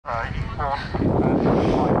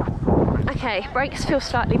Okay, brakes feel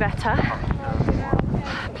slightly better.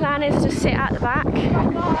 Plan is to sit at the back,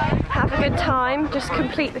 have a good time, just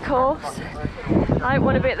complete the course. I don't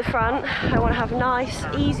want to be at the front, I want to have a nice,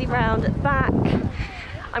 easy round at the back.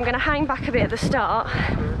 I'm going to hang back a bit at the start,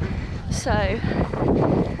 so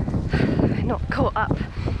I'm not caught up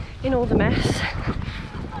in all the mess.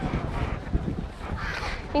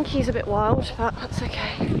 Inky's a bit wild, but that's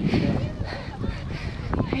okay.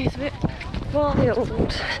 He's a bit wild.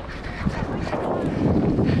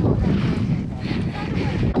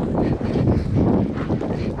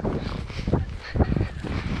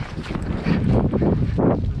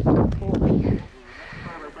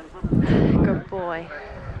 Good boy.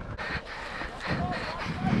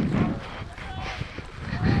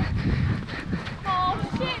 Oh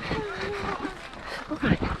shit!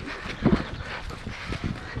 Alright.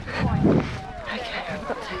 Okay,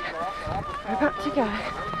 we're about to go.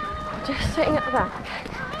 We're just sitting at the back.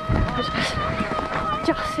 We're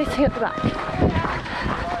just sitting at the back.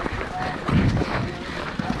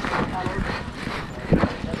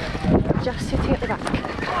 Just sitting at the back.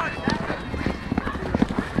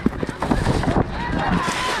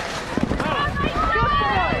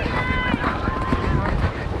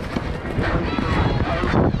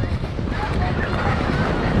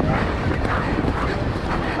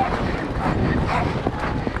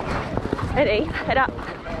 Ready? Head up.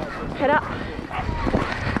 Head up.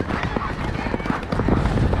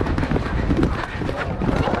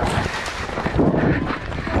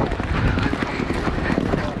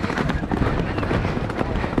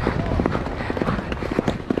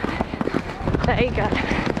 There you go.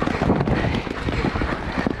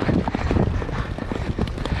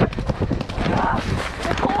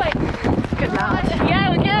 Good boy. Good lad. Yeah,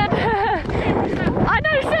 we're good. I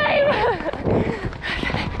know, same.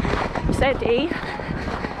 Steady.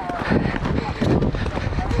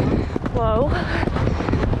 Whoa.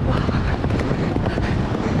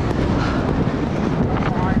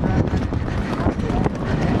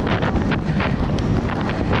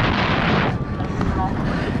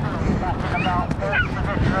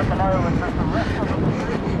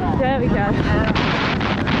 There we go.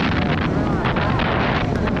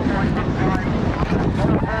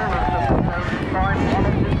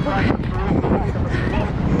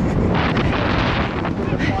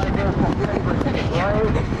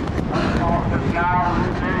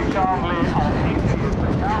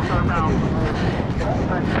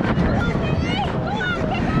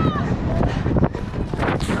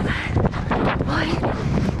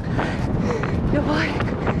 You're fine.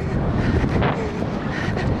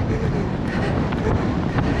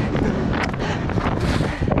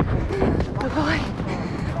 Good boy.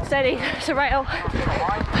 Steady, it's a rail.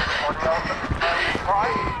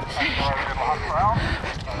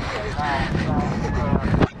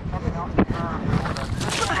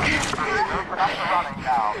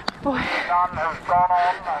 Boy.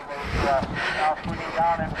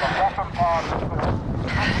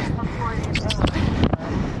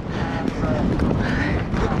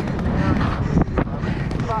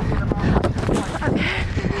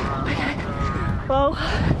 Okay. Well.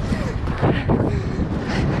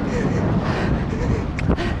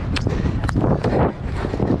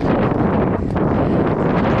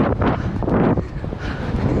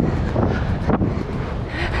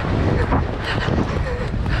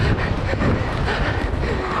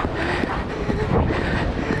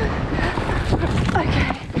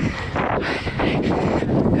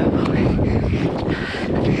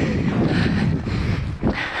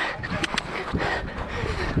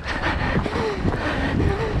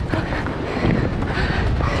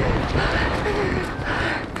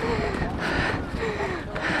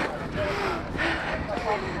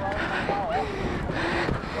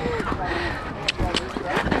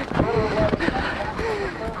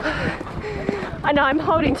 I know I'm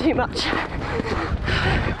holding too much.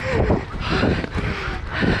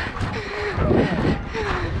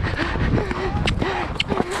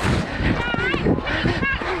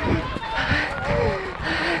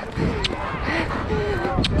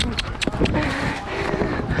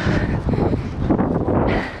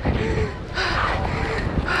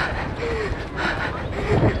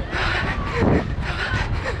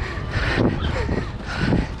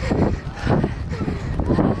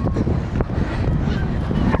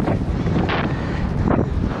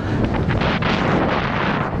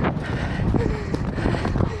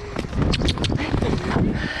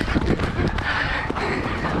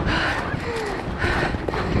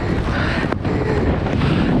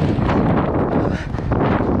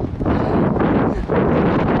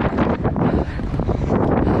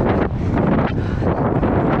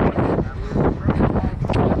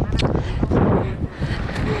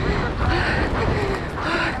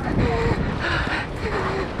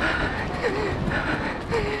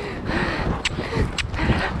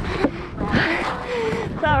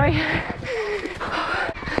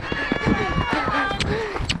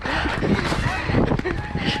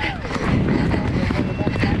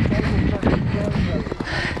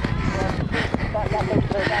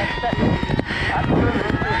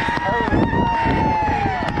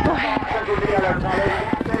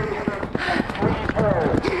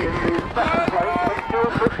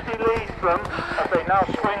 As they now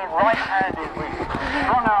swing right-handed with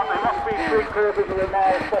strung out, there must be 3/4 of a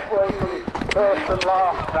mile separating first and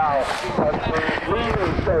last now. As the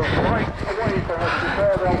leaders go right away from us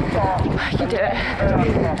before they'll start. I can do it. I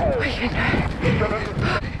can do it.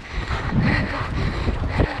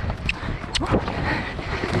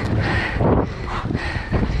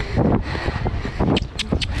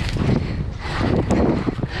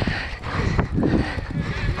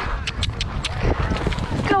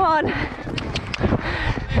 Go on.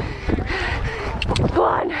 Go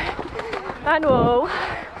on. And whoa.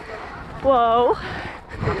 Whoa.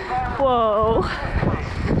 Whoa.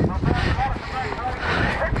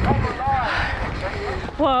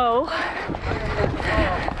 Whoa.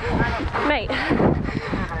 Mate.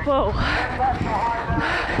 Whoa.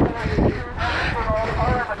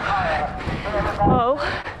 Whoa.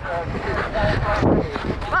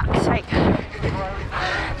 Fuck's sake.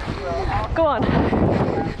 Go on.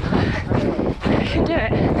 You can do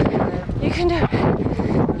it. You can do it.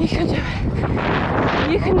 You can do it.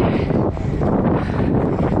 You can do it.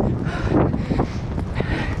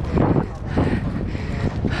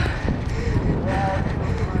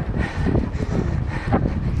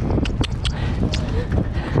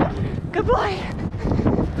 Good boy.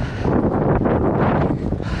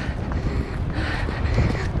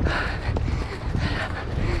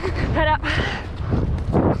 Head up.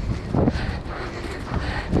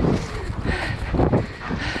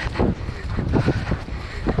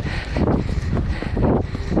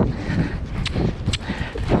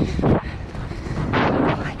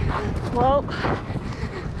 Whoa.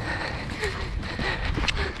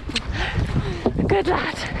 Good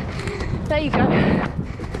lad. There you go.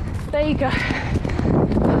 There you go.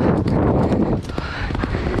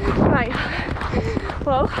 Right.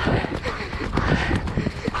 Whoa.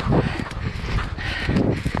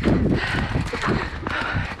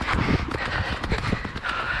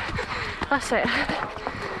 That's it.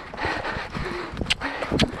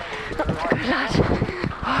 Good lad.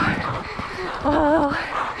 Oh.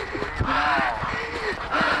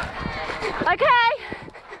 Okay.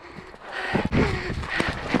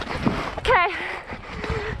 Okay.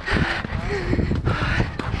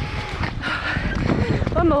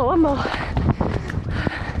 One more, one more.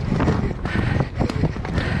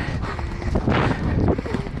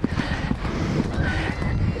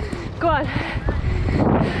 Go on.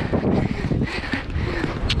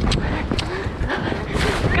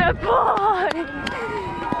 Good boy.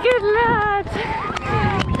 Good lad.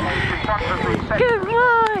 Good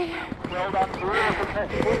boy.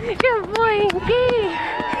 Good boy, Inky.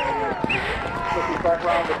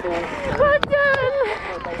 Well done.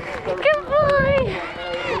 Good boy.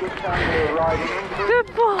 Good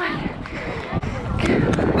boy.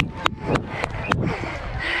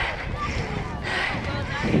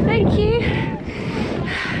 Thank you.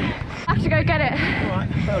 I have to go get it. Right,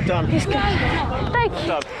 well done. It's good. Thank you.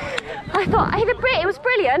 Done. I thought it was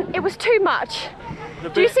brilliant. It was too much.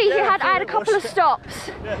 Do you see? I had a couple of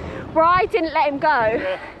stops where I didn't let him go.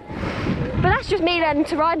 But that's just me learning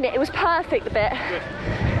to ride it. It was perfect, the bit. Good.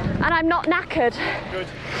 And I'm not knackered. Good.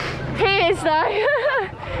 He is though.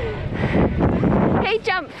 He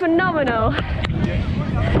jumped phenomenal.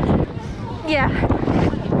 Yeah.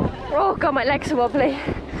 Oh god, my legs are wobbly.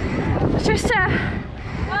 It's just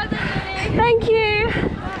thank you.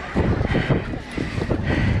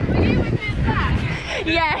 Were you with this back?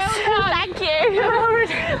 Yes, Well done. thank you.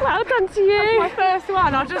 Well done to you. My first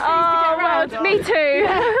one, I just needed to get round. Me too.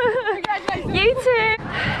 Congratulations. You too.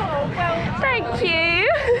 Oh, well Thank you.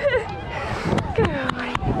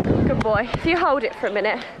 Good boy. If you hold it for a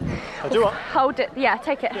minute. I do what? Hold it. Yeah,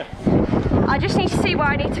 take it. Yeah. I just need to see where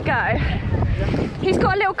I need to go. He's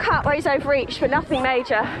got a little cut where he's overreached, but nothing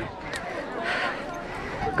major.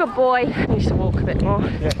 Good boy. He needs to walk a bit more.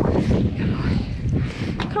 Yeah.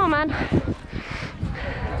 Come on, man.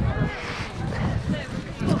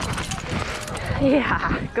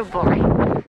 Yeah, good boy.